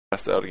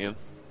Passed out again.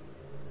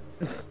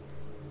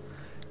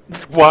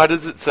 Why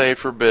does it say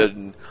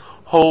forbidden?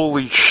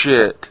 Holy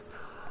shit.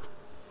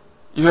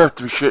 You have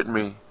to be shitting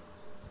me.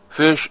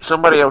 Fish,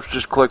 somebody else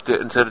just clicked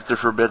it and said it's a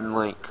forbidden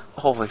link.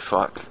 Holy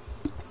fuck.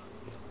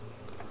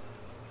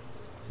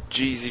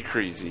 Jeezy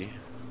crazy.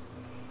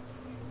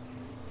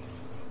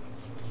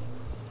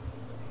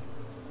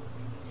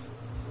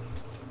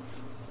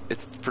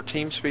 It's for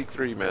TeamSpeak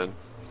 3, man.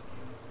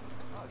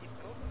 Oh, you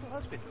go to the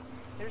hospital.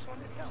 There's one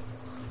in town.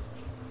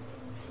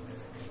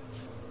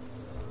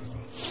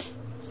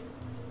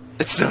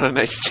 It's not an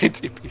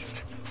HTTP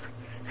server.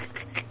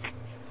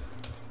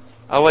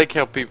 I like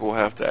how people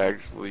have to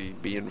actually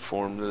be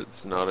informed that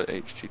it's not an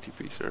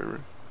HTTP server.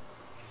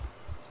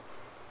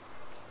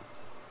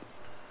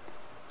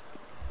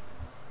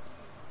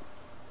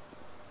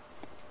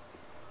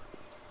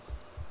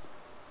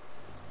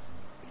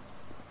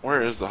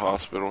 Where is the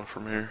hospital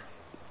from here?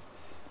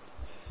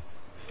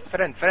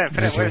 Friend,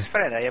 where's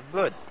friend? I am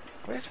good.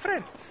 Where's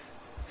friend?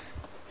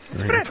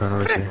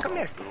 Friend, come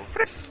here.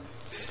 Friend.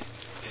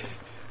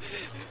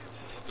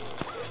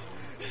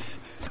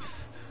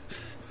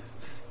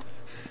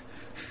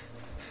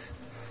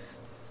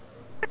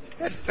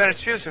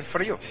 Transfusion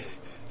for you.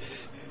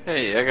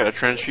 Hey, I got a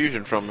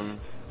transfusion from him.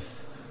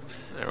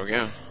 There we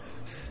go.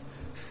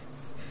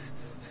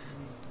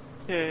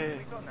 Yay.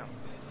 We go now.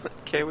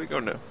 Okay, we go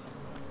now.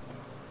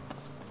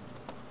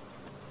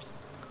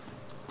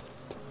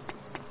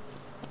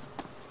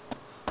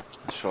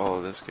 Let's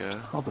follow this guy.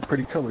 All the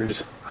pretty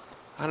colors.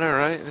 I know,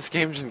 right? This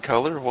game's in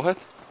color?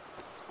 What?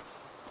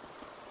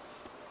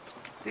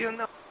 Do you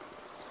know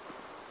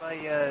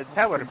my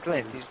tower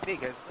plant is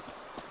bigger?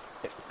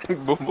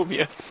 Boom boom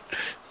yes.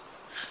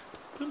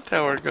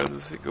 Tower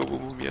guns go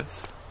boom boom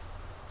yes.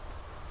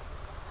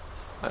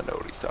 I know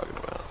what he's talking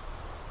about.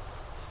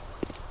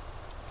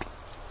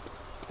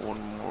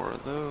 One more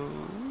of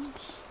those.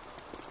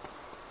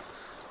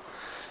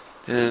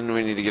 And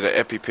we need to get an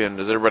EpiPen.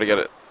 Does everybody got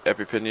an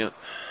EpiPen yet?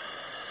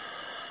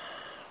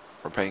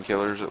 Or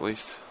painkillers at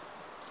least?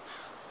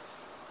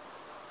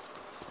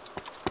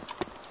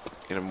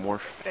 Get a morph.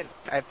 Friend,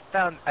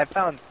 I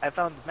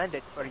found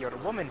mandate for your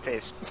woman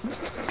face.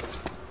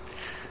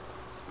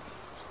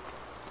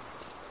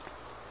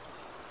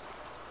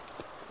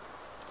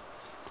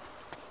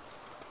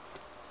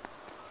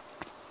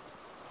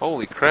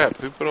 Holy crap,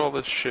 who put all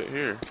this shit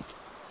here?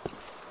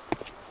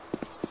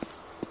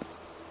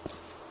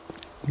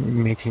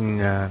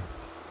 Making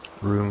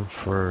room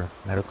for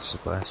medical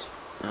supplies.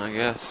 I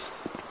guess.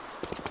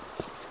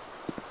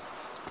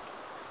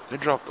 They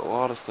dropped a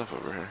lot of stuff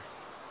over here.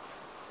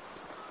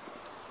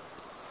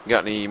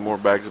 Got any more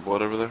bags of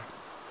blood over there?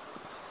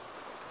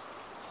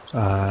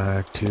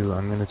 2.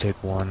 I'm gonna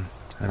take 1,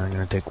 and I'm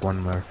gonna take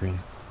 1 morphine.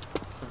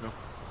 Okay.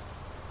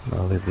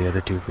 I'll leave the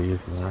other 2 for you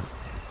if you want.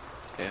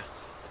 Yeah.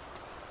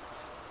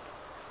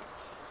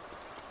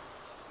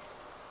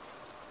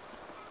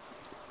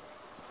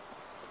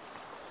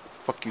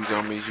 Fuck you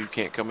zombies, you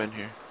can't come in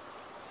here.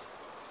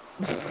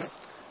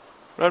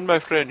 Run, my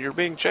friend, you're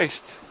being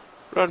chased.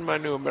 Run, my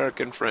new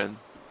American friend.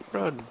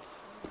 Run.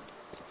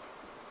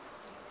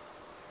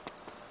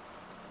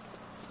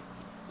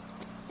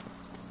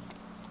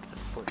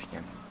 Push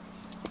him.